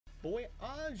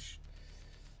Voyage.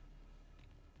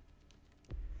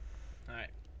 Alright.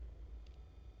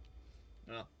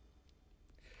 Well,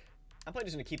 I'm probably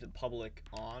just gonna keep the public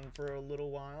on for a little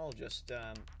while. Just,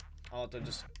 I'll have to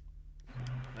just...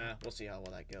 we'll see how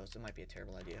well that goes. It might be a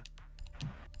terrible idea.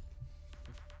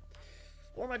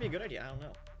 Or it might be a good idea, I don't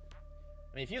know.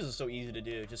 I mean, Fuse is so easy to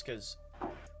do, just because...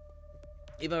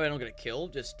 Even if I don't get a kill,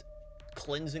 just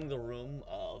cleansing the room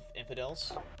of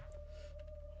infidels.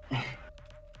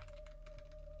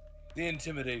 The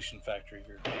intimidation factor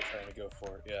you're trying to go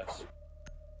for, yes.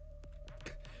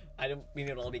 I don't mean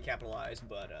it all be capitalized,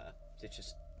 but it's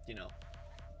just, you know,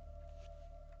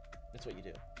 that's what you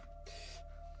do.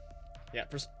 Yeah,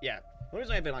 the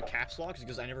reason I've been on caps lock is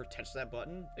because I never touched that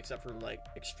button except for like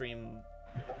extreme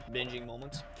binging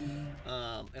moments,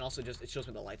 and also just it shows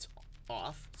me the lights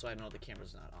off, so I know the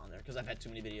camera's not on there because I've had too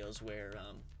many videos where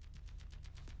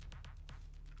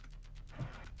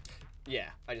yeah,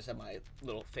 I just have my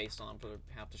little face on for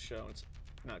half the show. It's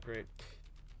not great.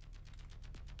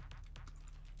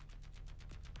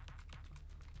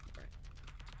 All right.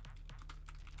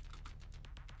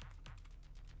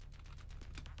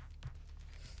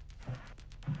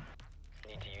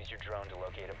 Need to use your drone to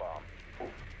locate a bomb.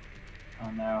 Oh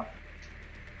no.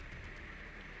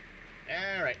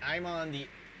 Alright, I'm on the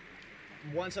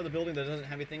one side of the building that doesn't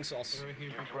have anything, so I'll...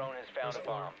 Your drone has found a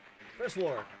bomb. First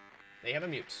floor. They have a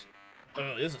mute.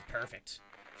 Oh, this is perfect.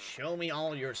 Show me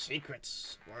all your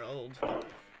secrets, world.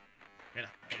 In a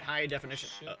high definition.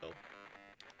 Uh-oh.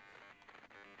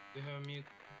 They have a mute.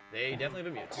 They definitely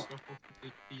have a mute.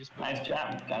 Nice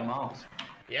job, got them all.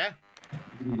 Yeah?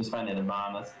 You just find the other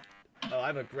bomb. That's... Oh, I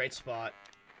have a great spot.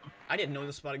 I didn't know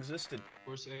this spot existed.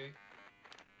 Where's A?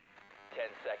 10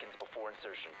 seconds before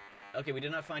insertion. Okay, we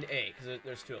did not find A, because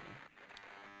there's two of them.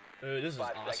 Oh, this is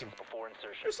 5 awesome. seconds before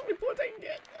insertion. There's so many bullets I can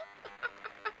get.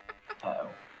 Uh-oh.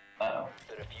 Uh-oh.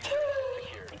 The diffuser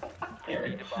is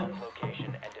secured. Proceed to bomb's location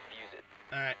and defuse it.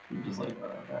 Alright. You're just like,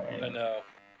 alright. I know.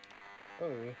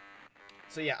 Oh.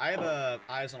 So yeah, I have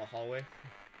eyes on a hallway.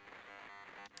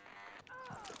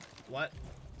 What?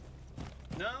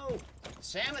 No!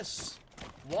 Samus!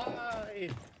 Why?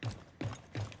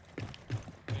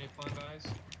 Any fun guys?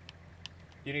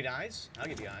 You need eyes? I'll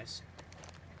give you eyes.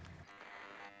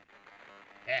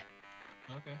 Eh.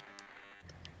 Okay.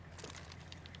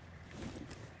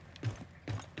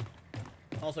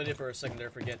 Also, I did for a second there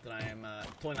forget that I am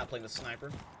totally not playing the sniper.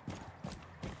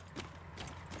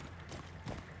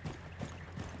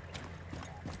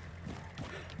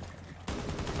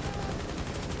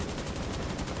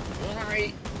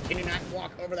 Why can you not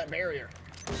walk over that barrier?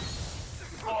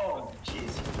 Oh,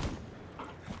 jeez.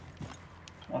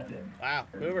 Wow,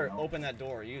 whoever opened that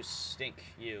door, you stink,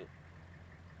 you.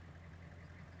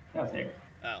 That was there.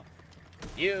 Oh.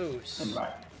 You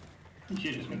You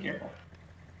should just be careful.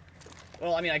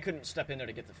 Well, I mean, I couldn't step in there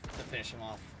to get to finish him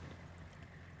off.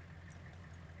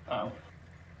 Oh.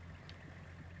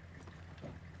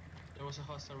 There was a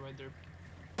hostile right there.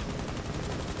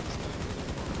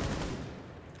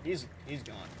 He's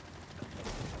gone.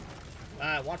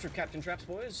 Watch for Captain Traps,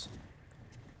 boys.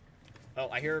 Oh,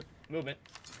 I hear movement.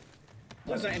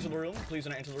 Please not enter the room. Please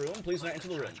not enter the room. Please not enter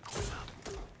the room.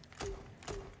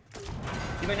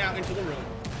 You may now enter the room.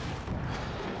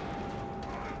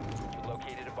 You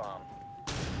located a bomb.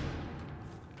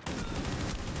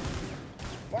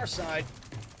 Far side.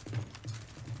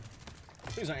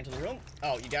 Please not enter the room.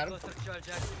 Oh, you got him?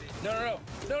 No.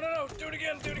 Do it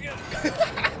again.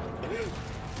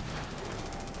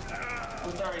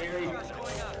 I'm sorry, Harry.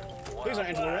 Please don't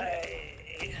enter the room.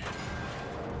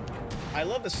 I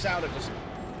love the sound of just...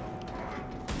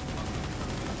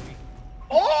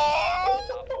 Oh!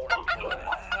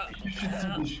 You should see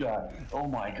this shot. Oh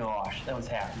my gosh, that was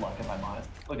half luck if I'm honest.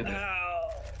 Look at this.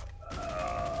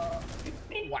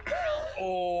 Wow.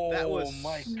 Oh, That was...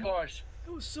 my gosh.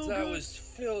 That was so That good. was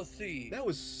filthy. That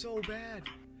was so bad.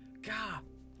 God,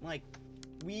 like,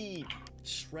 we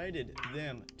shredded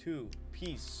them to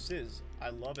pieces. I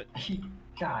love it.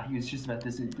 God, he was just about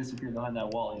to disappear behind that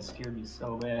wall. He scared me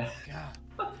so bad. God.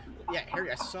 Yeah,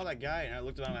 Harry, I saw that guy and I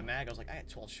looked around my mag. I was like, I had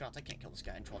 12 shots. I can't kill this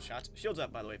guy in 12 shots. Shields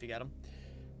up, by the way, if you got him.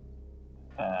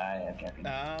 I have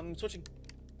caffeine. Switching.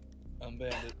 I'm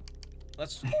bandit.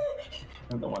 Let's...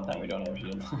 The one time we don't have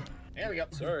shields. There we go.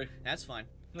 Sorry. That's fine.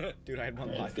 Dude, I had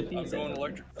one life. I'm going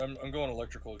electric. I'm going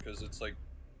electrical because it's like,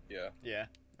 yeah. Yeah.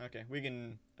 Okay, we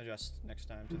can adjust next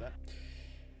time to that.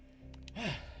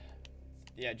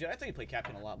 Yeah, I think you play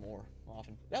Captain a lot more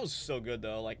often. That was so good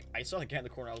though. Like, I saw the guy in the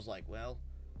corner. I was like, well,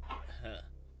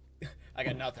 I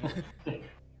got nothing.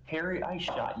 Harry, I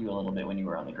shot you a little bit when you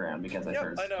were on the ground because I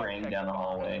started spraying down the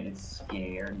hallway. It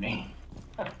scared me.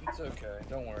 It's okay.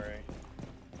 Don't worry.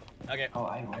 Okay. Oh,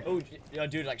 I like. Oh, yeah,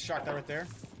 dude, like shark that right there.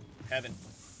 Heaven.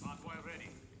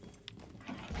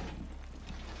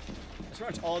 That's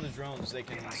pretty much all the drones they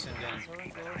can send in. Someone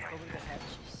go over the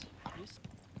hatches, please.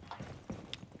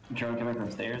 Drone coming from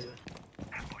stairs.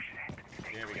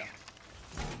 There we go.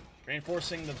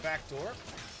 Reinforcing the back door.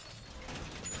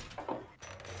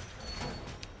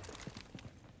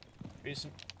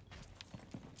 Decent.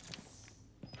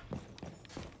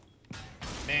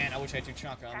 Man, I wish I had 2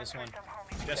 chunker on this one.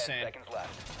 Just 10 saying. seconds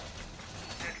left.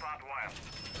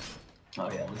 Oh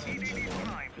yeah, this one's a good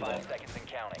one. 5 seconds and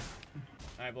counting.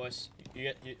 All right, boys. Are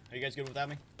you guys good without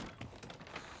me?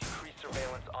 Increase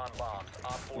surveillance on bombs.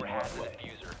 Op 4 has the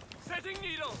diffuser.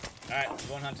 All right, I'm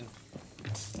going hunting.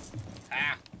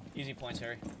 Ah, easy points,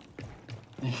 Harry.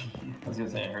 I was gonna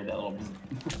say I heard that little.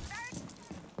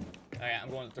 All right, I'm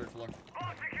going to the 3rd floor.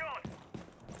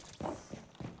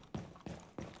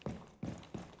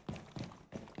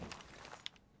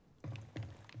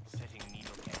 Setting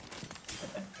needle cam.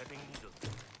 Setting needle.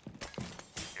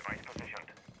 Device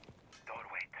positioned.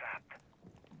 Doorway trapped.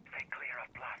 Stay clear of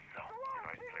blast zone.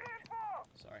 Device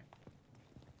placed. Sorry.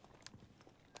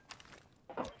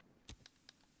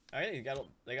 All right,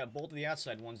 they got both of the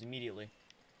outside ones immediately.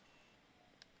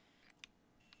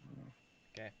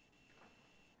 Okay.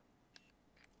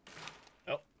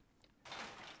 Oh.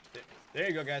 There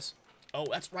you go, guys. Oh,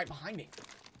 that's right behind me.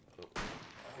 Oh,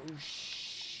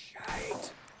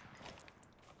 shite.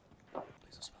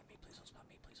 Please don't spot me. Please don't spot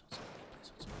me. Please don't spot me. Please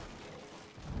don't spot me.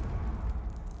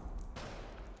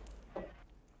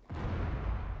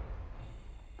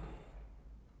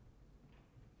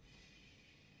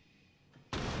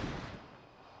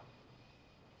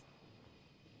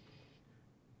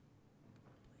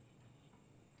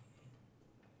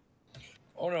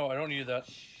 Oh no, I don't need that.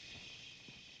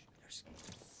 There's...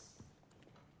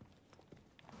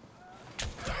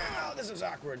 Oh, this is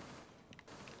awkward.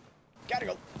 Gotta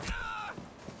go.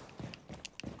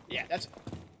 Yeah, that's...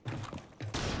 Get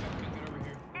over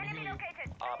here. Let me heal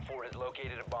you. Op 4 has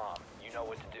located a bomb. You know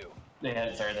what to do. They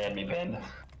had me pinned.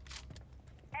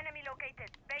 Enemy located.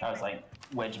 I was like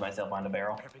wedged myself on the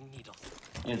barrel. Prepping needles.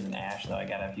 It was an ash, so I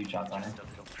got a few shots on her. Just a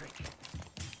little trick.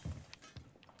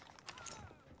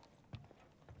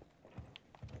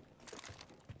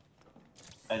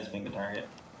 I just pinged the target.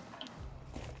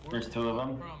 There's 2 of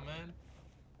them. From, man.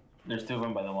 There's 2 of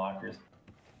them by the lockers.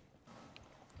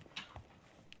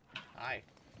 Hi.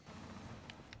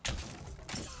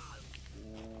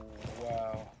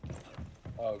 Wow.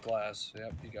 Oh, glass.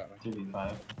 Yep, you got me.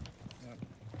 2v5.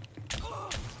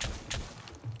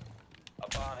 A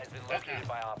bomb has been located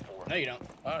by Op 4. No, you don't.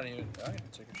 I didn't even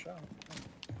take a shot.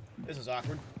 This is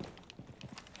awkward.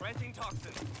 Planting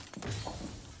toxin.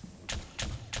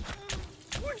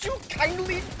 Would you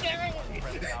kindly...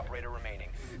 Friendly operator remaining.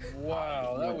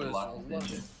 Wow, that was. Lockers, didn't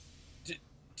you?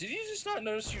 Did you just not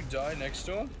notice you die next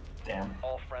to him? Damn.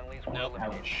 All friendlies were Nope.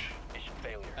 eliminated. Ouch. Mission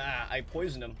failure. Ah, I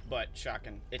poisoned him, but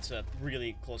shotgun. It's a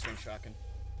really close range shotgun.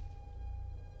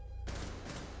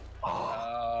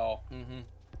 Wow.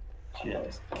 Mm-hmm.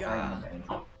 Just. God.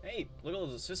 Hey, look at all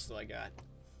those assists that I got.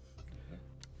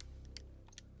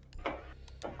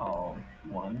 Oh,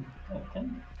 1 out of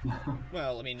 10.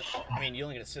 Well, I mean, you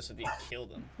only get assists if you kill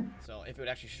them. So if it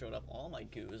actually showed up all my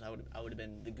goos, I would have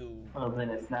been the goo. Well, then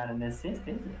it's not an assist,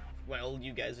 is it? Well,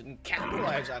 you guys didn't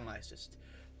capitalize on my assist.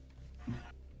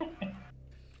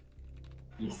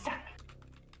 You suck.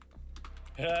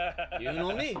 You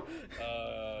know me.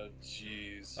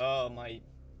 Jeez. Oh my.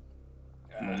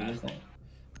 What did it say?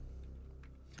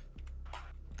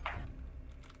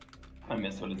 I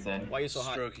missed what it said. Why are you so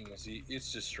hot?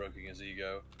 It's just stroking his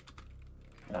ego.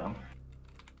 No.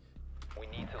 We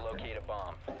need to locate a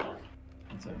bomb.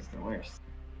 So it's the worst.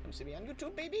 Come see me on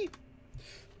YouTube, baby.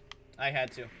 I had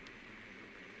to.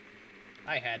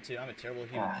 I'm a terrible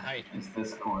human. It's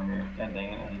this corner. God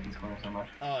dang it, I hate this corner so much.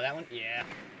 Oh, that one? Yeah.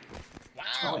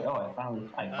 Oh, wait, Wow.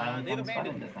 I finally They've found spotted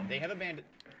abandoned. this time. They have abandoned.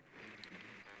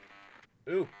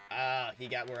 Ooh. He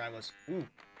got where I was. Ooh.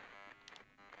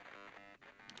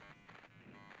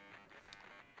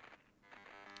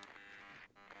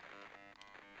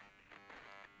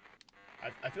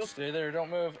 I feel. Stay there,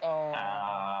 don't move. Oh.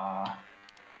 I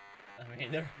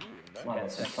mean, there. So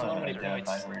many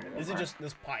points.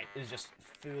 This pipe is just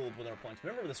filled with our points.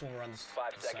 Remember this one we're on this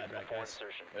 5 side, seconds right, before guys?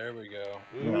 insertion. There we go.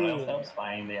 No one else Ooh. helps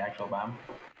find the actual bomb.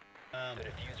 The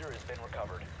diffuser has been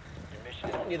recovered. Your mission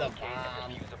is Don't to need a locate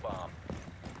bomb. and defuse a bomb.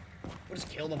 We'll just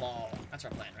kill them all. That's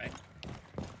our plan, right?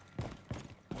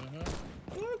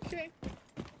 Okay.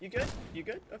 You good? You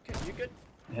good? Okay, you good?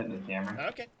 Hit the camera.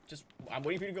 Okay. I'm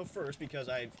waiting for you to go first because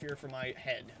I fear for my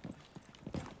head.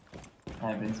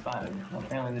 I've been spotted. Well,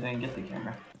 apparently they didn't get the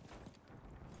camera.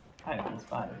 I've been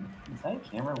spotted. Is that a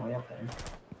camera way up there?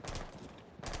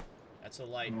 That's a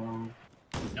light. No.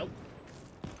 Nope.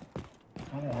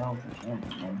 What the hell is the camera,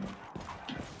 man?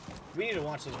 We need to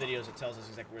watch those videos that tells us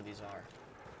exactly where these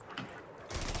are.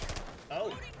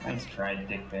 Oh, Nice try,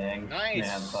 dickbag. Nice. Man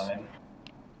outside.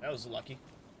 that was lucky.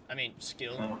 I mean,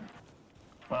 skill. Oh.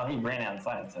 Well, he ran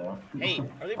outside, so. Hey,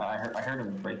 are they- I heard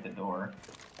him break the door.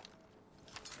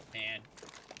 Man.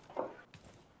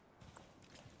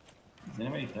 Is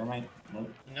anybody thermite?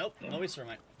 Nope. Nope, Yeah. nobody's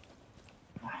thermite.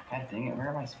 Ah, God dang it, where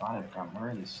am I spotted from?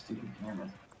 Where are these stupid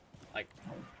cameras? Like,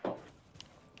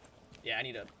 yeah, I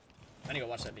need to go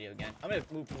watch that video again. I'm gonna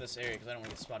move from this area because I don't want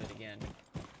to get spotted again.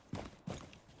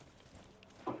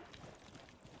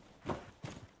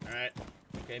 Alright.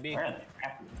 Okay, B. Where are the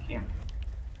crap is the camera?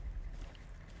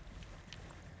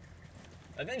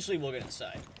 Eventually we'll get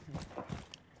inside. Come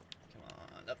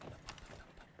on, up.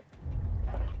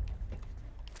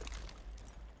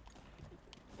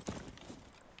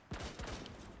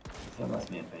 So it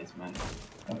must be a basement.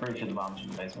 I'm pretty sure the bomb's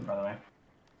in the basement, by the way.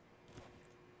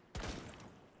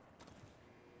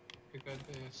 I got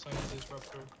the sign of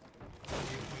disruptor.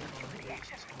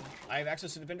 I have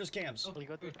access to defenders' cams. We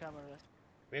got the camera.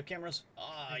 We have cameras.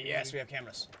 Ah, yes, we have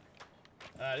cameras.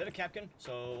 They're a Capcan,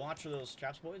 so watch for those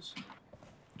traps, boys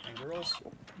and girls.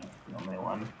 Only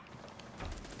one.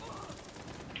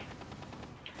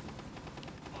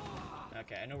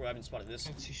 Okay, I know where I haven't spotted this.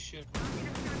 Can't see shit.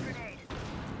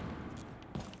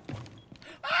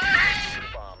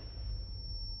 Bomb.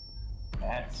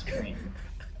 That scream.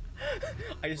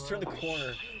 I just turned the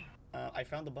corner. I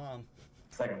found the bomb.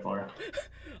 Second floor.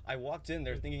 I walked in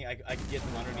there thinking I could get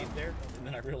them underneath there, and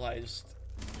then I realized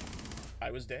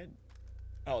I was dead.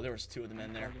 Oh, there was two of them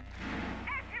in there.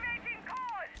 Activating call.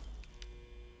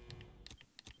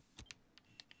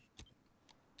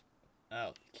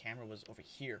 Oh, the camera was over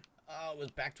here. Oh, it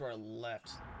was back to our left.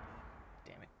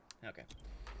 Damn it. Okay.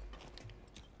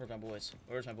 Where's my boys?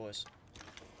 Where's my boys?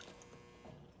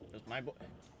 There's my boy.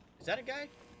 Is that a guy?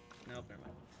 Nope, never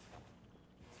mind.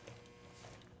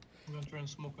 I'm gonna try and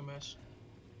smoke a mess.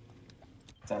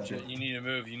 Sounds Shit, good. you need to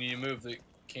move. You need to move. They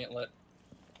can't let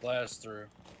glass through.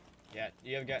 Yeah,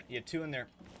 you have two in there.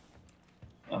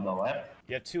 On the left?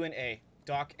 You have two in A.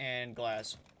 Doc and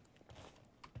Glaz.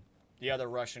 The other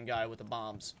Russian guy with the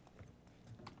bombs.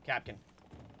 Capcan.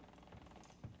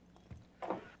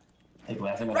 Hey,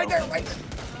 glass. Right there, right there!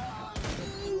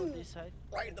 This side.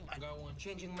 Right in the butt. Got one.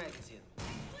 Changing magazine.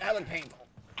 That looked painful.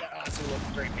 That honestly looked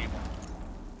very painful.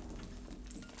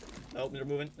 Oh, they're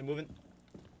moving. They're moving.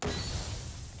 To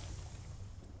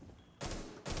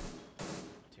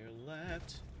your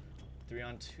left. 3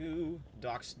 on 2.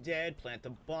 Doc's dead. Plant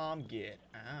the bomb. Get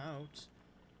out.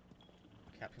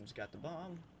 Capcan's got the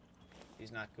bomb.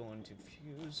 He's not going to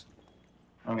fuse.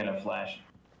 I'm gonna flash.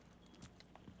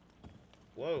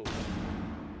 Whoa.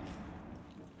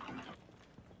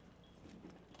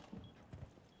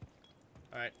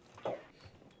 Alright.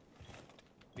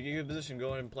 You get a good position,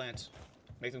 go in and plant.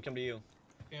 Make them come to you.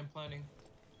 Okay, I'm planning.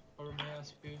 Cover my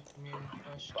ass if you me and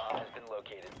Ash. Bomb has been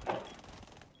located.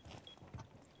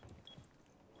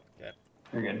 Yep.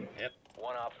 You're good. Yep.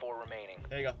 1 op 4 remaining.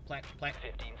 There you go. Plant. Plant.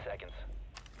 15 seconds.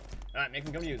 Alright, make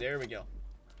them come to you. There we go.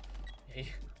 Hey.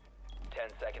 10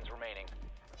 seconds remaining.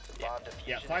 Yeah, Bomb diffusion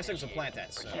yeah, 5 seconds to initiated. plant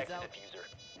that, so. Protect the He's out.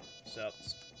 diffuser. So.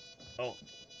 Oh.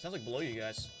 Sounds like below you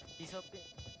guys. He's up in.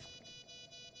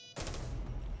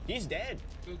 He's dead.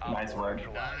 Good. Op Nice 4 work.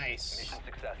 neutralized. Nice. Mission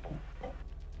successful.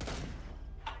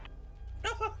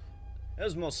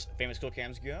 As most famous kill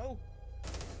cams go.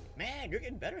 Man, you're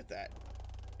getting better at that.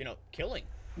 You know, killing.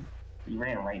 You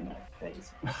ran right in my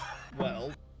face.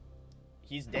 Well,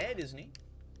 he's dead, isn't he?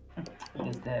 He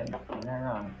is dead. You're not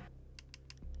wrong.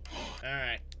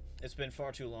 Alright. It's been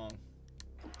far too long.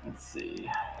 Let's see.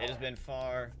 It has been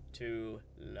far too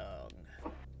long.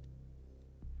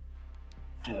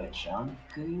 Good chunk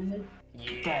good.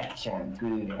 Yeah. That chunk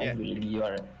good. Yeah. I believe you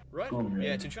are. Right? Boom,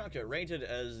 Yeah, man. Tuchanka rated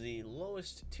as the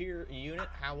lowest tier unit.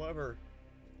 However,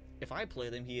 if I play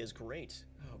them, he is great.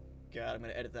 Oh god, I'm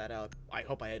gonna edit that out. I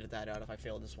hope I edit that out if I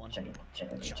fail this one. Check it, check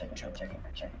it, check it, check it, check it,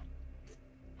 check it.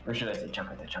 Or should I say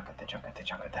chunk it, chunk it, chunk it,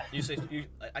 chunk it? You say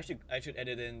I should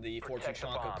edit in the for Protect the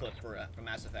Tuchanka bombs. clip for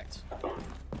Mass Effect.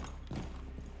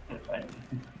 Right.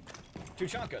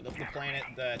 Tuchanka, the planet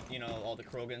that, you know, all the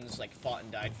Krogans like fought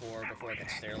and died for before it got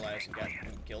sterilized and got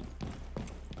killed.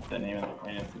 The name of the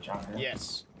planet is the chunker.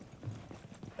 Yes.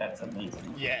 That's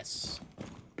amazing. Yes.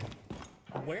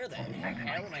 Where the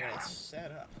hell am I gonna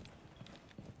set up?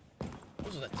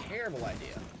 This is a terrible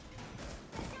idea.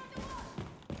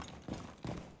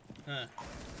 Huh.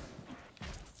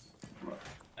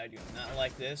 I do not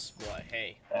like this, but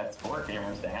hey. That's 4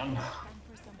 cameras down.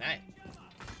 Nice.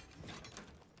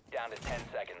 Down to 10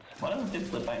 seconds. One of them did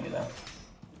slip by me though.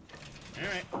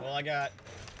 Alright, well I got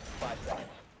 5 seconds.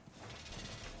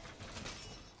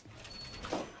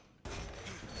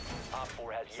 Op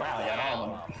 4 has Wow, I got all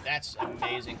of them. that's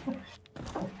amazing.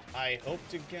 I hope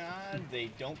to God they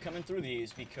don't come in through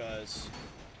these because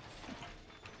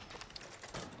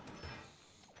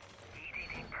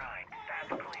EDD prime.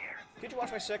 That's clear. could you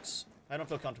watch my 6? I don't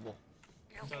feel comfortable.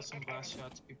 Got some glass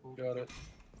shots, people. Got it.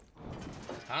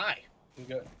 Hi.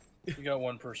 You got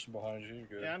one person behind you. You're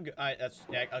good. Yeah, I'm good.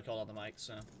 I called on the mic,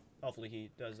 so hopefully he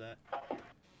does that.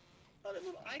 Oh, that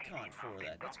little icon for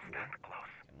that. That's cool.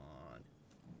 Come on.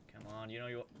 Come on. You know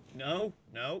you. No.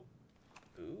 No.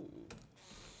 Ooh.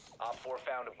 Op 4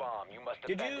 found a bomb. You must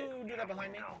Did defend you it. do that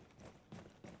behind me?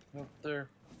 Up there.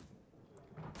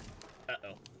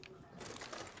 Uh-oh.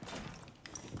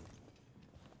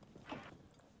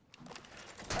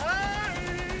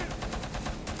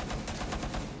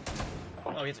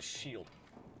 Oh, he has a shield.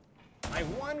 My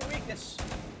one weakness.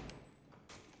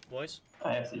 Boys.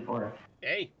 I have C4.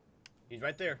 Hey. He's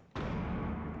right there.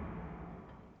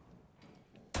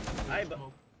 Hi, but.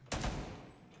 Smoke.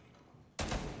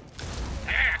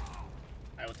 Ah!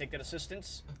 I will take that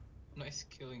assistance. Nice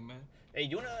killing, man. Hey,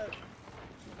 you wanna...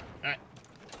 Alright.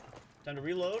 Time to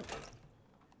reload.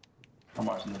 I'm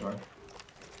watching the door.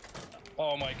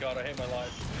 Oh my god, I hate my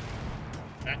life.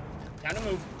 Alright. Time to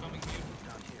move. Coming here.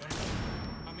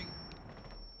 Coming.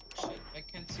 Shit, I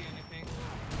can't see anything.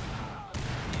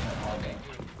 Yeah, okay,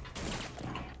 good.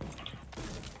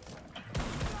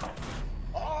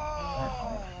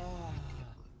 Oh!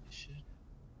 Shit.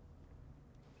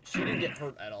 She didn't get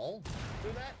hurt at all. Do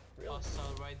that? Really?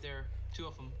 Hostile right there. 2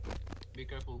 of them. Be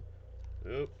careful.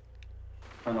 Oop.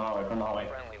 From the hallway, from the hallway.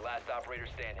 Friendly, last operator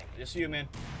standing. Just you, man.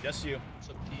 Just you. It's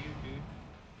up to you, dude.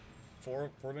 4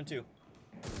 and 2.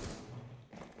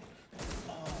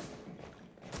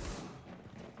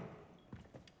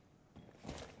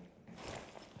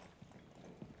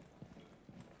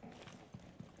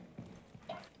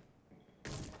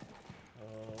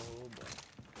 Oh boy.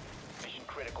 Mission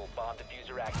critical. Bomb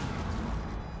diffuser active.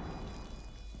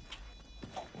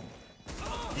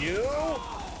 You?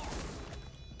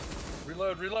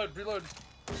 Reload, reload, reload.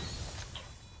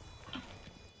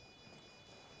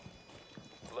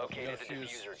 Located the Defuse.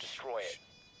 diffuser. Destroy it.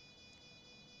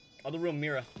 Other room,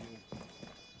 Mira.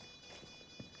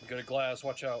 You got a glass,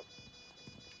 watch out.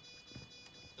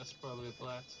 That's probably a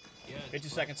glass. Yeah. it's 50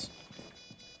 glass. seconds.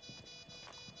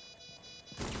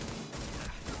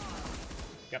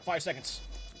 Got 5 seconds.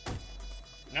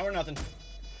 Now or nothing.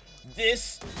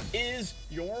 This is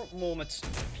your moment.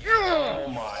 Oh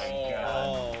my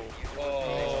god.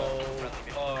 Oh.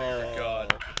 Oh dear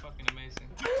god. Fucking amazing.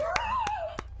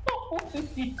 Holy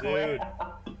Dude.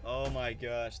 crap. Oh my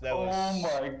gosh, that Oh was.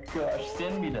 my gosh,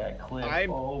 send me that clip.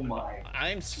 Oh my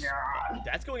god.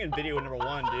 That's going in video number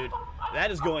 1, dude.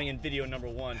 That is going in video number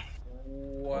 1.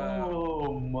 Wow.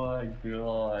 Oh my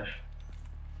gosh.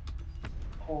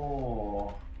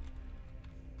 Oh.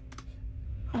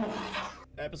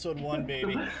 Episode 1,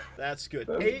 baby. That's good.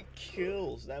 8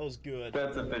 kills. That was good.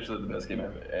 That's officially the best game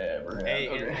I've ever had. Hey,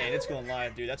 Okay. and it's going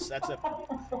live, dude. That's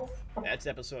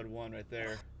episode 1 right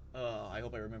there. I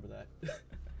hope I remember that.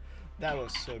 That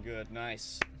was so good.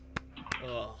 Nice.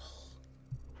 Oh.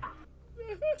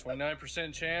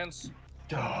 29% chance.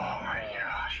 Oh my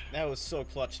gosh. That was so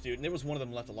clutch, dude. And there was one of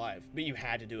them left alive, but you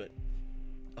had to do it.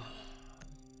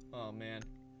 Oh man.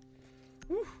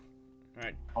 Whew. All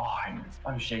right. Oh,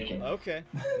 I'm shaking. Okay.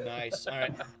 Nice. All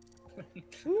right.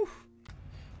 Whew.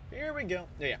 Here we go.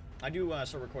 Yeah. I do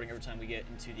start recording every time we get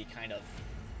into the kind of,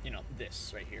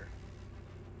 this right here.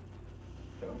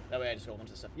 That way I just go a bunch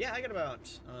of stuff. Yeah, I got about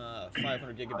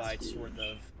 500 gigabytes worth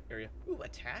of area. Ooh,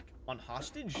 attack on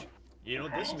hostage. You know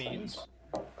what this means?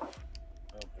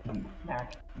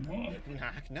 Knock, knock.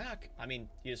 Knock, knock. I mean,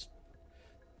 you just.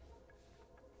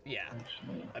 Yeah.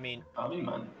 Actually, I mean, I'll be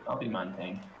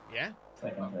Montang. yeah.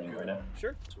 Second thing right now.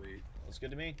 Sure. Sweet. Looks good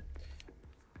to me.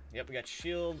 Yep, we got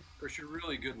shield. Of course, you're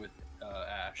really good with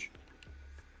Ash.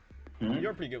 Hmm?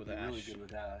 You're pretty good with You're Ash. really good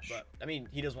with Ash. But I mean,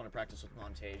 he does want to practice with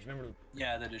Montage. Remember,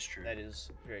 Yeah, that is true. that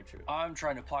is very true. I'm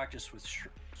trying to practice with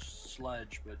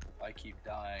Sledge, but I keep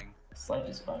dying. Sledge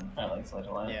is fun. I like Sledge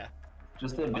a lot. Yeah,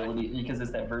 Just the ability, because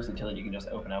it's that versatility, you can just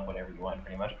open up whatever you want,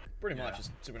 pretty much. pretty Yeah. much. It's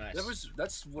super nice.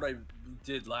 That's what I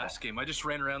did last game. I just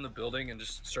ran around the building and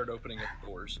just started opening up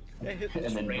doors. Yeah, And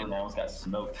then Jordan almost got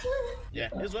smoked. yeah,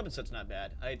 his weapon set's not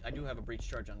bad. I do have a breach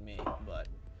charge on me, but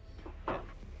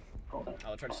Cool.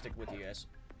 I'll try to stick with you guys.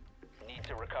 need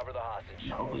to recover the hostage.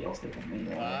 Hopefully he'll stick with me.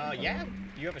 Yeah.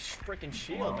 You have a freaking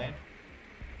shield, man.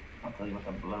 I'll tell you what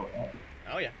to blow up.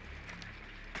 Oh, yeah.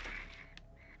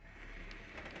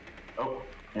 Oh,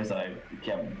 there's a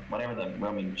Kevin. Whatever the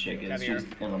roaming chick is, Caviar. she's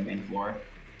in the main floor.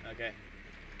 Okay.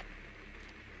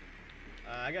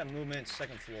 I got movement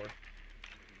second floor.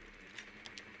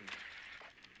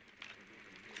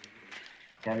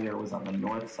 Caviar was on the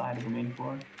north side of the main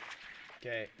floor.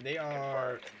 Okay, they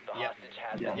are. The Yep. hostage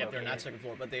has Yeah. been Yep, they're not located. second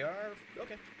floor, but they are.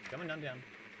 Okay, coming down.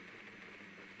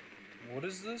 What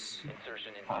is this? Insertion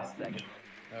in 10 Hostage. seconds.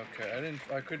 Okay,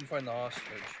 I couldn't find the hostage.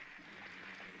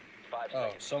 5 Oh,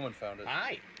 seconds. someone found it.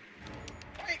 Hi.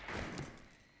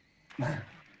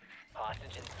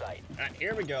 Hostage in sight. All right,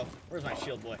 here we go. Where's my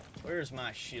shield boy? Where's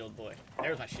my shield boy?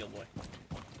 There's my shield boy.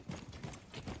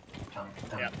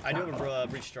 Yeah, I do have a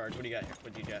breach charge. What do you got here?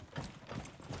 What do you got?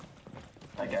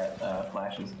 I got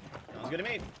flashes. Sounds good to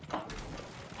me. All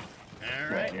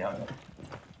Right, right. yeah.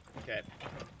 Okay.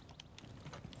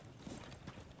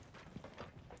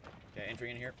 Okay,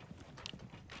 entering in here.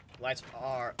 Lights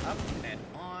are up and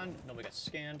on. Nobody got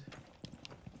scanned.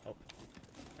 Oh.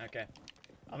 Okay.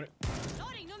 I'll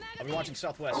be watching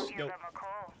southwest. Give Go. them a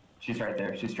call. She's right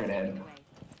there. She's straight ahead.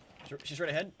 She's right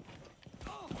ahead.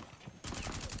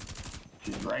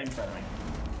 She's right in front of me.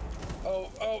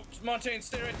 Oh, Montaigne,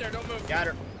 stay right there. Don't move. Got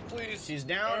her. Please. She's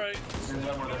down. All right. There's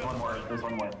one more. There's one more. There's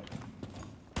one more.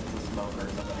 There's a smoker or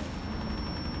something.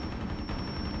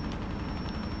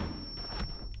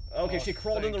 Okay, Oh, she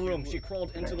crawled in the thank room. you. She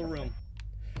crawled into the room.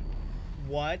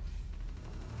 What?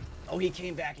 Oh, he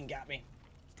came back and got me.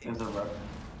 There's a rope.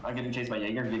 I'm getting chased by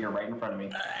Jaeger. Jaeger right in front of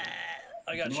me.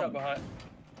 I got shot behind.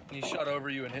 He shot over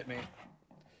you and hit me.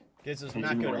 This is Hey,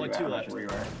 not Jimmy, good. where Only you at? two I'm not left. sure where you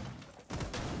are.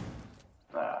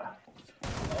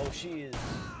 Oh, she is.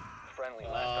 Friendly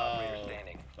last operator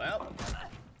standing. Well.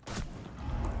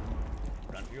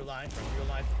 Run for your life. Run for your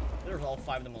life. There's all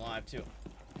 5 of them alive too.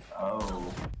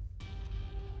 Oh.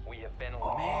 We have been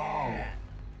Oh. Man,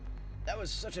 that was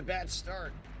such a bad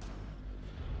start.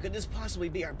 Could this possibly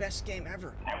be our best game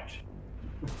ever? Ouch.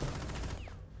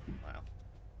 Wow.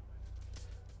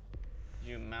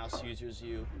 You mouse users,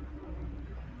 you.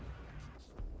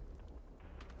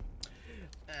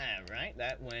 Alright,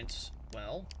 that went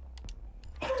well.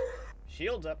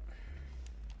 Shields up.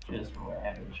 Just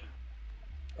ravage.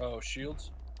 Oh,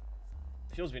 shields.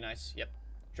 Shields be nice. Yep.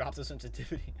 Drop the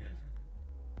sensitivity.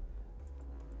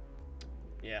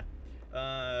 Yeah.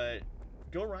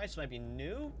 Go Rice might be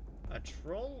new, a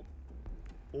troll,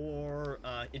 or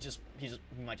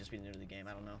he might just be new to the game.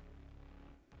 I don't know.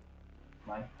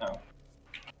 Mine? Oh.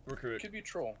 Recruit. Could be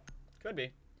troll. Could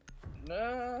be.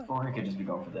 Nah. Or he could just be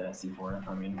going for the C4.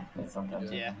 I mean, it's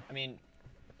sometimes. Yeah. I mean,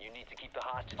 You need to keep the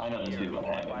hostage I know there's secure people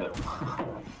that have by it, the but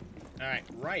all right.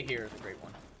 Right here is a great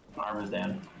one. armor's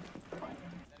down.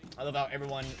 I love how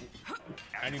everyone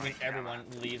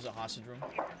leaves the hostage room.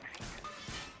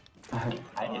 I didn't.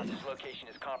 hostage location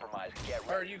is compromised. Get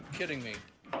Are ready. you kidding me?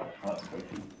 That's quick.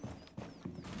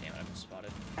 Damn it, I've been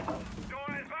spotted.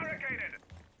 Door is barricaded.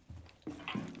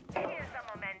 Here's the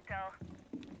memento.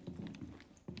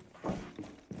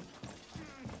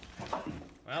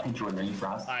 Well, Hey, Jordan, are you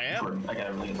frost? I am. Jordan, I got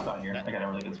a really good spot here. That- I got a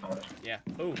really good spot. yeah.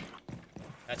 Ooh.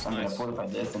 That's I'm nice. gonna fortify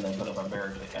this and then put up a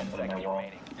barricade and put up my Seconds wall.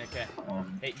 remaining. Okay.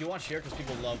 Hey, do you want to share? Because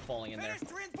people love falling in there.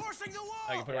 Reinforcing the wall.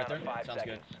 Oh, you can put it right Down there? to 5 Sounds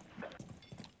good. seconds.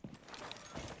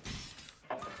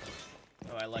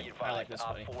 Oh, I like Be this, advised,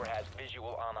 buddy. Op 4 has visual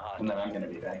on the And hostage. then I'm gonna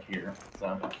be back here.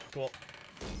 So Cool.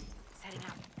 Setting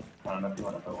up. I don't know if you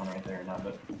want to put one right there or not,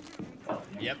 but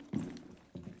Yep.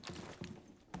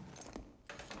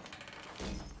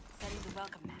 Setting the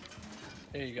welcome mat.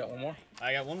 Hey, you got one more?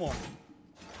 I got one more.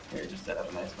 Here, just set up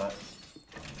a nice spot.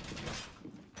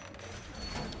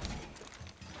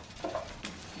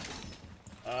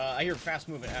 I hear fast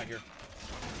movement out here.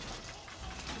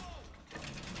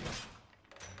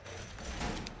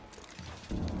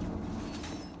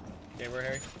 Okay, where,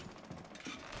 Harry?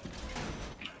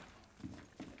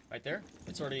 Right there?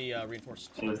 It's already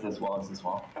reinforced. So is this wall? Is this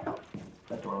wall?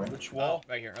 That doorway. Which Oh, wall?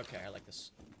 right here. Okay, I like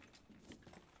this.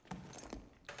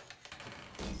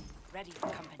 Ready for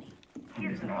company.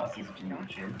 Here's an hostage if you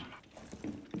need shield.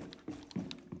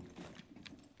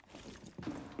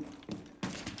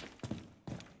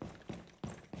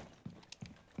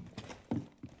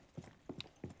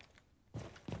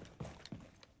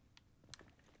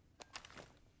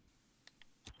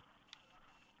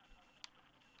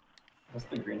 What's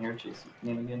the green hair chick's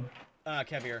name again?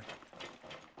 Caviar.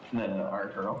 No, our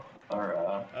girl.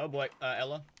 Our, Oh boy,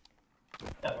 Ella.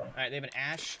 that one. Alright, they have an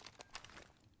Ash.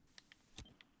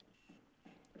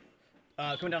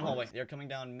 Coming down hallway. They're coming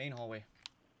down main hallway.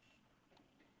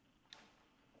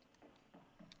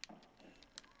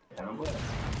 Have a blitz.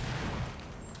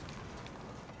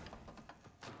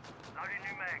 Loading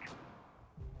new mag.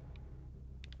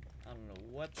 I don't know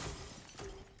what.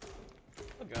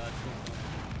 Oh god.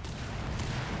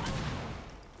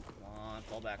 Come on,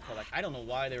 fall back, fall back. I don't know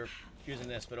why they were using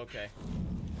this, but okay.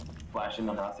 Flash in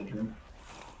the hostage room.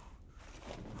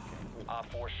 Op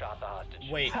 4 shot the hostage.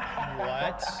 Wait,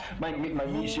 what? My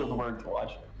meat shield worked,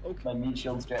 watch. Okay. My meat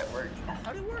shield strat worked.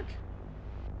 How did it work?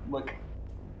 Look.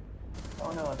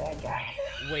 Oh no, that guy.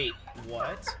 Wait,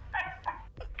 what?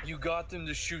 You got them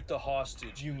to shoot the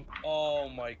hostage. You. Oh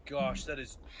my gosh, that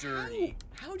is dirty.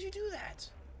 How'd you do that?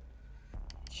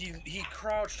 He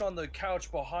crouched on the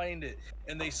couch behind it,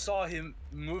 and they saw him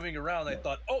moving around. They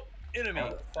thought, oh, enemy.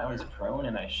 I was prone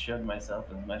and I shoved myself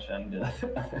as much into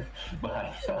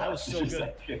behind. That was so Just good.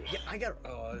 like- Yeah, I got.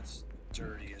 Oh, it's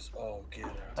dirty as all get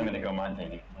out. I'm gonna go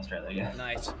Montana. Let's try that again.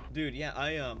 Nice, dude.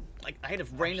 Yeah, like I had a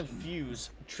random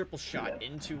fuse triple shot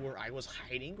into where I was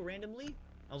hiding randomly.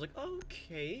 I was like,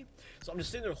 okay. So I'm just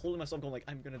sitting there holding myself, going like,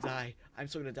 I'm gonna die. I'm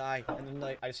so gonna die. And then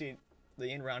like I see the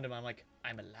end around him. I'm like,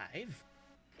 I'm alive.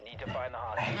 Need to find the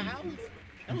hostage. How?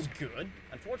 That was good.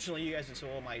 Unfortunately, you guys just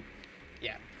saw my.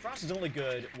 Yeah, Frost is only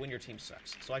good when your team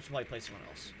sucks. So I should probably play someone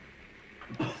else.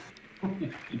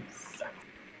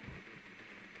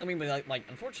 I mean, but like,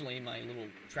 unfortunately, my little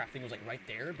trap thing was like right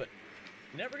there, but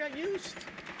it never got used.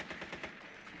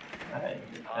 Alright,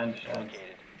 Hostage gunshot.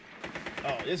 located.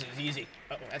 Oh, this is easy.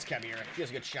 Uh oh, that's Caviera. She has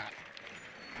a good shot.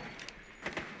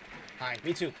 Hi,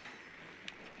 me too.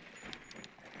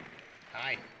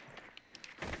 Hi.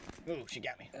 Ooh, she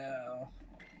got me. Ow.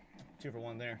 2 for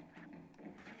 1 there.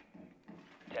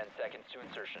 10 seconds to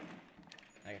insertion.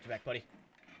 I got your back, buddy.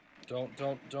 Don't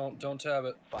tab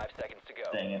it. 5 seconds to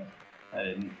go. Dang it. I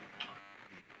didn't.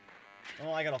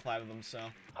 Oh, I got all 5 of them, so.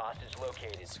 Hostage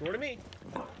located. Score to me.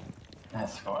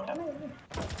 That's score.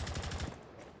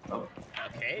 Oh,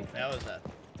 Okay, that was a.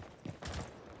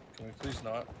 Can we please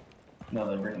not? no,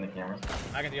 they're breaking the cameras.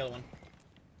 I got the other one.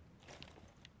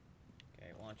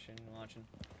 Okay, watching.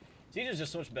 Siege is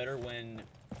just so much better when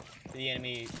the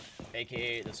enemy,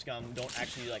 aka the scum, don't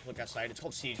actually like look outside. It's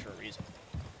called Siege for a reason.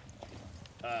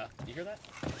 Do you hear that?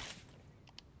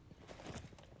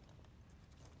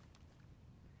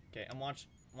 Okay, I'm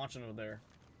watching over there.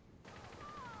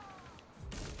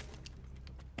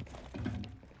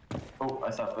 Oh,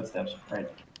 I saw footsteps. Right.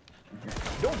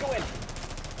 Don't go in!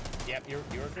 Yep,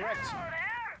 you're correct.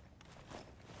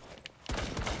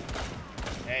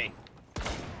 Hey,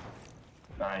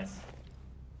 Nice.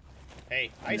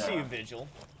 hey, I see No. you, Vigil.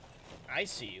 I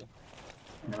see you.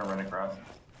 I'm gonna run across.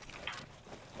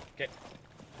 Okay.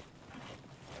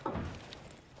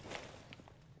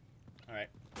 Alright.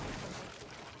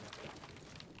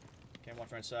 Okay,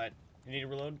 watch right side. You need to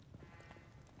reload?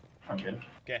 I'm good.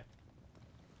 Okay,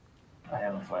 I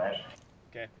have a flash.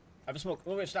 okay. I have a smoke.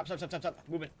 Wait, stop.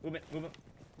 Movement.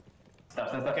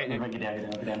 Stop. Okay,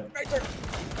 Get down. Right there!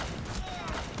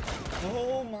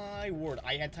 Oh my word.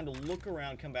 I had time to look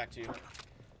around, come back to you.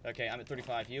 Okay, I'm at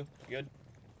 35. You? Good?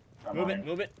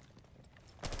 Move it.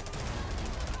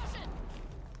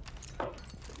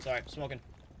 Sorry, smoking.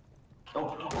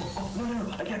 Oh,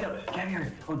 no. I can't go.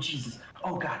 Caviar. Oh, Jesus.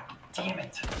 Oh, God. Damn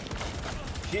it.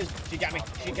 She got me.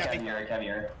 She got me.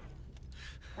 Caviar.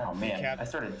 Oh, man. Cap. I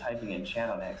started typing in chat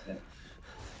on accident.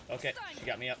 Okay, she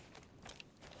got me up.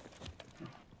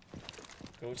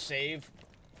 Go save.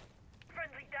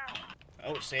 Friendly down.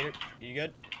 Oh, save it. You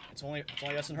good? It's only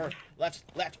us and her. Left,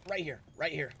 right here.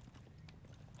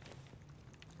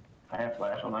 I have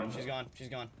flash. Hold on. She's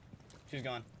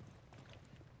gone.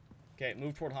 Okay,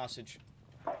 move toward hostage.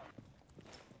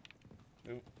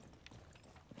 Move.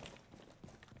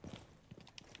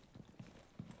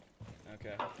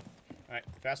 Okay. Alright,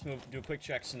 fast move, do quick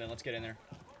checks, and then let's get in there.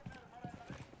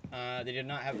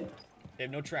 They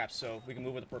have no traps, so we can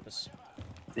move with a purpose.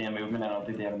 Damn movement. I don't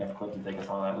think they have enough clip to take us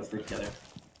all out. Let's stick together.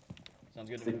 Sounds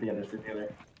good. Stick together.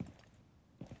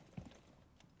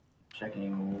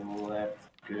 Checking left.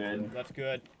 Good. That's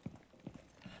good.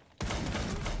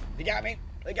 They got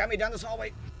me down this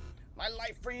hallway. My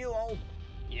life for you all.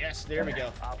 Yes, there we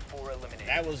go. Op 4 eliminated.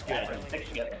 That was good. Friendly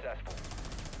mission successful.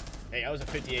 Hey, I was at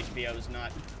 50 HP. I was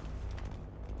not.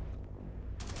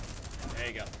 There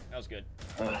you go. That was good.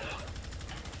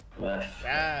 Left.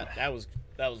 That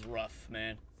was rough,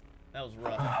 man. That was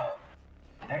rough.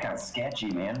 That got sketchy,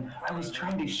 man. I was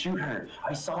trying to shoot her.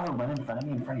 I saw her run in front of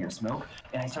me in front of your smoke,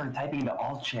 and I started typing into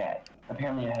alt chat.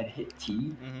 Apparently, I had hit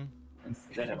T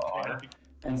instead of R,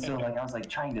 and so like I was like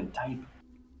trying to type.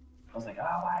 I was like, oh,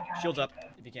 I got Shields up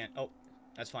if you can. Oh,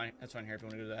 that's fine. That's fine here if you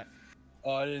want to do that.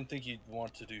 Oh, I didn't think you'd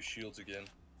want to do shields again.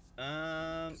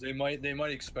 They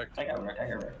might expect I it. got wrecked. I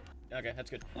got wrecked. Okay, that's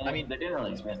good. And I mean, they didn't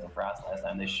really experience the frost last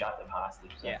time. They shot them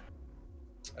hostage. So. yeah.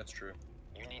 That's true.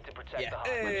 You need to protect Yeah. the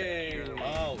hostage. Hey! Secure the room.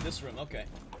 Oh, this room. Okay.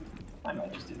 I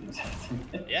might just do the exact same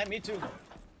thing. Yeah, me too.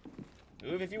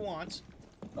 Move if you want.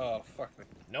 Oh, fuck me.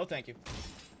 No, thank you.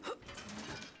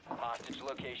 Hostage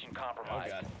location Oh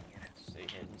compromised. god. Stay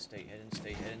hidden. Stay hidden.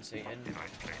 Stay hidden. Stay hidden.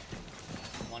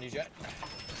 Come on, you jet.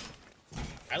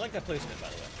 I like that placement, by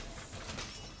the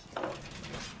way.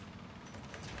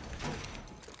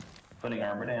 Putting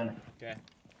armor down. Okay.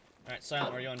 All right,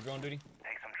 Silent. Are you on drone duty?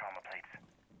 Take some trauma plates.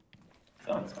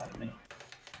 Someone spotted me.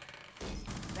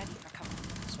 Ready for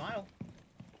company. Smile.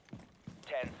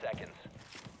 10 seconds.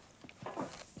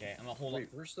 Okay, I'm gonna hold Wait, up.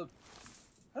 where's the...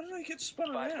 How did I get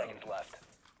spun 5 around? seconds left.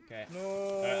 Okay. No,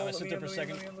 I'm gonna let sit me there in, for a let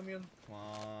me in, second. let me in, let me in. Come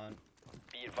on.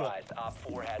 Be advised, Op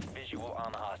 4 has visual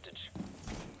on the hostage.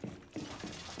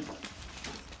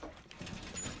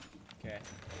 Okay.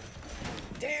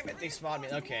 Damn it, they spotted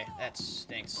me. Okay, that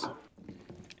stinks.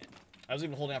 I was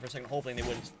even holding out for a second, hoping they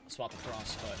wouldn't spot the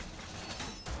cross, but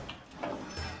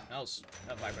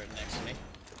that vibrated next to me.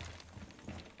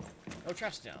 No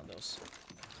traps down those.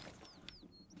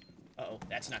 Uh oh,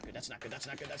 that's not good. That's not good. That's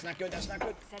not good. That's not good. That's not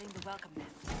good. Setting the welcome mat.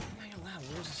 Oh my god,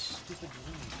 where's this stupid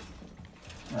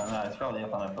room? No, it's probably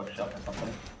up on a bookshelf or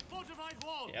something.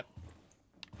 Yep.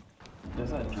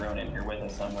 There's a drone in here with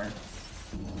us somewhere.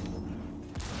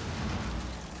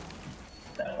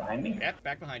 Is that behind me? Yep,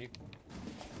 back behind you.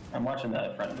 I'm watching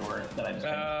the front door that I just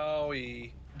found.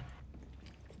 Owie.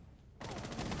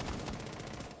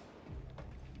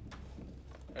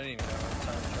 I didn't even have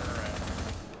time to turn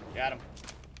around. Got him.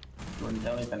 Jordan,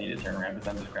 tell me if I need to turn around because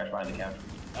I'm just crashed behind the couch.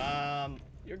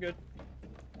 You're good.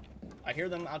 I hear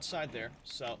them outside there,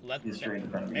 so let He's straight in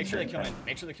front of me. make sure they Straight come in in.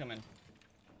 Make sure they come in.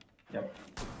 Yep.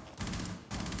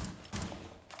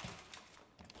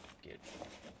 Get.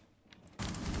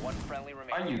 One friendly Are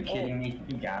remaining. you kidding me?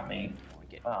 He got me.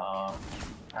 Get. Aw.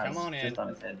 I Come was on in. just on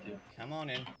his head, too. Come on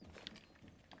in.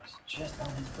 I was just on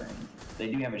his brain.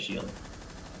 They do have a shield.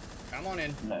 Come on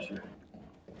in. I'm not sure.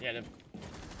 Yeah.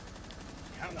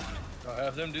 Come on in. I'll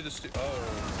have them do this.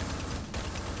 Oh.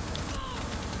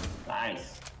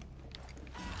 Nice.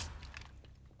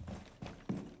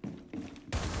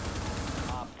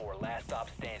 Op 4, last stop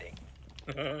standing.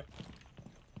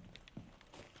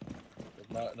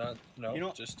 No, You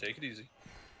know- just take it easy.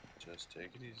 Just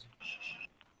take it easy.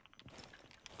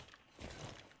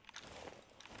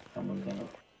 I'm looking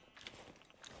up.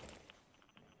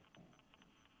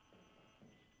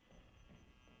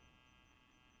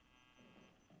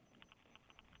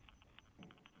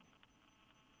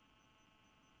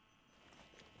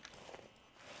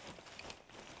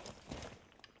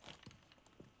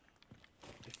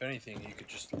 If anything, you could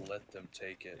just let them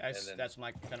take it, That's and then that's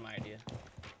my kind of my idea.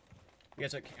 You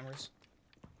guys have cameras?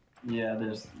 Yeah,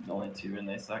 there's only two and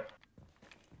they suck.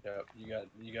 yeah,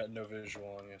 you got no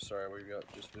visual on you. Sorry, we got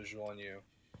just visual on you.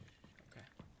 Okay.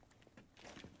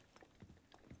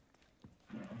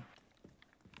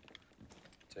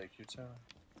 Take your time.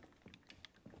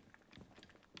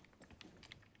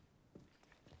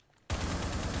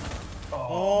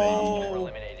 Oh. You're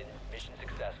eliminated. Mission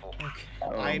successful. Okay.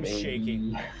 Oh, I am baby.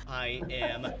 shaking. I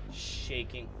am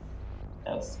shaking.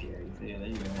 That's scary too. They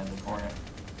even have the corner.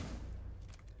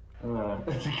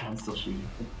 I'm still shooting.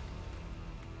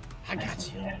 I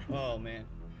got you. Yeah. Oh man.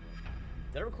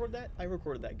 Did I record that? I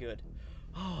recorded that good.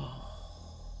 Oh.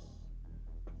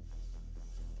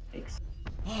 Thanks.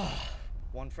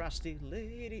 One frosty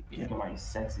lady. Yeah. Look at my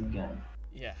sexy gun.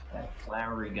 Yeah. That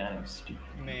flowery gun is stupid.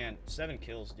 Man, 7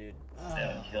 kills, dude.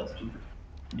 7 kills, stupid.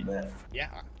 You bet. Yeah,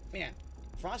 man.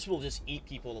 Frost will just eat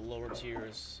people at the lower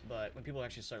tiers, but when people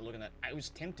actually start looking at, I was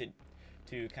tempted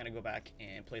to kind of go back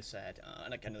and place that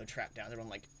like another trap down there. I'm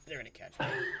like, they're gonna catch me.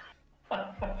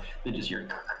 They just hear.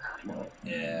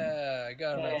 Yeah, I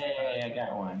got enough. Hey, I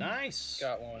got one. Nice.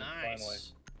 Got one, Nice. finally.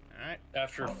 All right.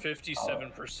 After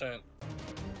 57%.